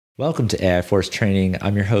Welcome to AI Force Training.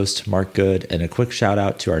 I'm your host, Mark Good, and a quick shout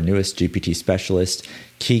out to our newest GPT specialists,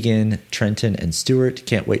 Keegan, Trenton, and Stuart.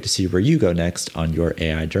 Can't wait to see where you go next on your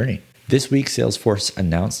AI journey. This week, Salesforce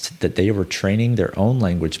announced that they were training their own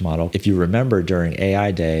language model. If you remember, during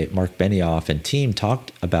AI Day, Mark Benioff and team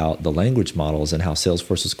talked about the language models and how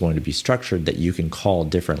Salesforce is going to be structured, that you can call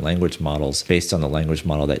different language models based on the language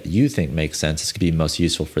model that you think makes sense. It's going to be most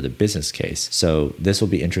useful for the business case. So this will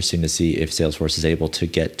be interesting to see if Salesforce is able to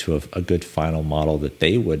get to a good final model that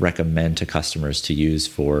they would recommend to customers to use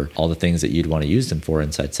for all the things that you'd want to use them for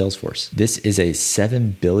inside Salesforce. This is a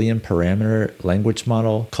 7 billion parameter language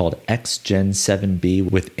model called Gen 7B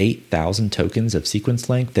with 8,000 tokens of sequence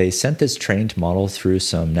length. They sent this trained model through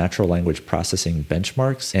some natural language processing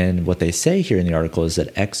benchmarks. And what they say here in the article is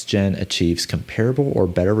that XGen achieves comparable or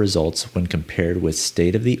better results when compared with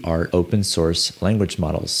state-of-the-art open source language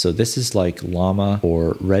models. So this is like Llama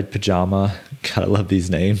or Red Pajama. Gotta love these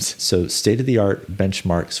names. So state-of-the-art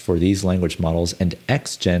benchmarks for these language models, and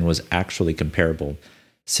XGen was actually comparable.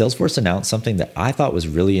 Salesforce announced something that I thought was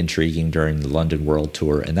really intriguing during the London World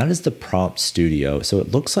Tour, and that is the Prompt Studio. So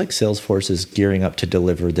it looks like Salesforce is gearing up to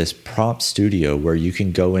deliver this Prompt Studio where you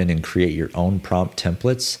can go in and create your own prompt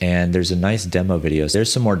templates, and there's a nice demo video.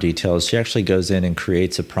 There's some more details. She actually goes in and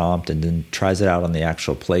creates a prompt and then tries it out on the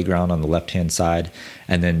actual playground on the left-hand side,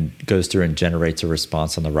 and then goes through and generates a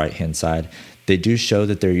response on the right-hand side. They do show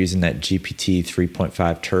that they're using that GPT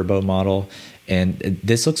 3.5 Turbo model. And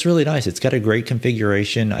this looks really nice. It's got a great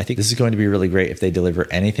configuration. I think this is going to be really great if they deliver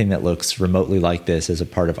anything that looks remotely like this as a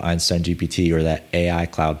part of EinsteinGPT or that AI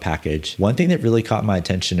cloud package. One thing that really caught my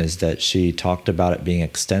attention is that she talked about it being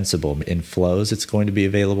extensible. In Flows, it's going to be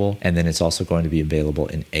available, and then it's also going to be available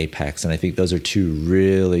in Apex. And I think those are two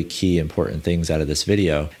really key important things out of this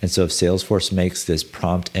video. And so if Salesforce makes this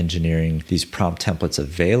prompt engineering, these prompt templates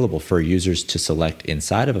available for users to select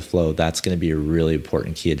inside of a flow, that's going to be a really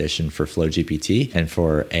important key addition for FlowGPT and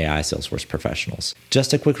for AI Salesforce professionals.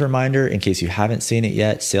 Just a quick reminder, in case you haven't seen it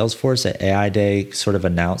yet, Salesforce at AI Day sort of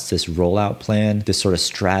announced this rollout plan, this sort of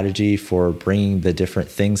strategy for bringing the different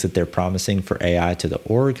things that they're promising for AI to the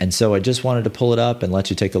org. And so I just wanted to pull it up and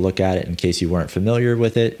let you take a look at it in case you weren't familiar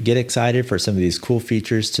with it. Get excited for some of these cool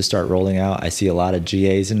features to start rolling out. I see a lot of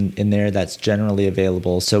GAs in there that's generally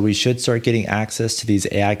available. So we should start getting access to these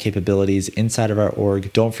AI capabilities inside of our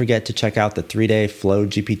org. Don't forget to check out the 3-day Flow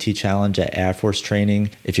GPT challenge at AI Force Training.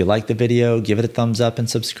 If you like the video, give it a thumbs up and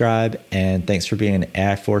subscribe. And thanks for being an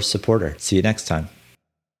AI Force supporter. See you next time.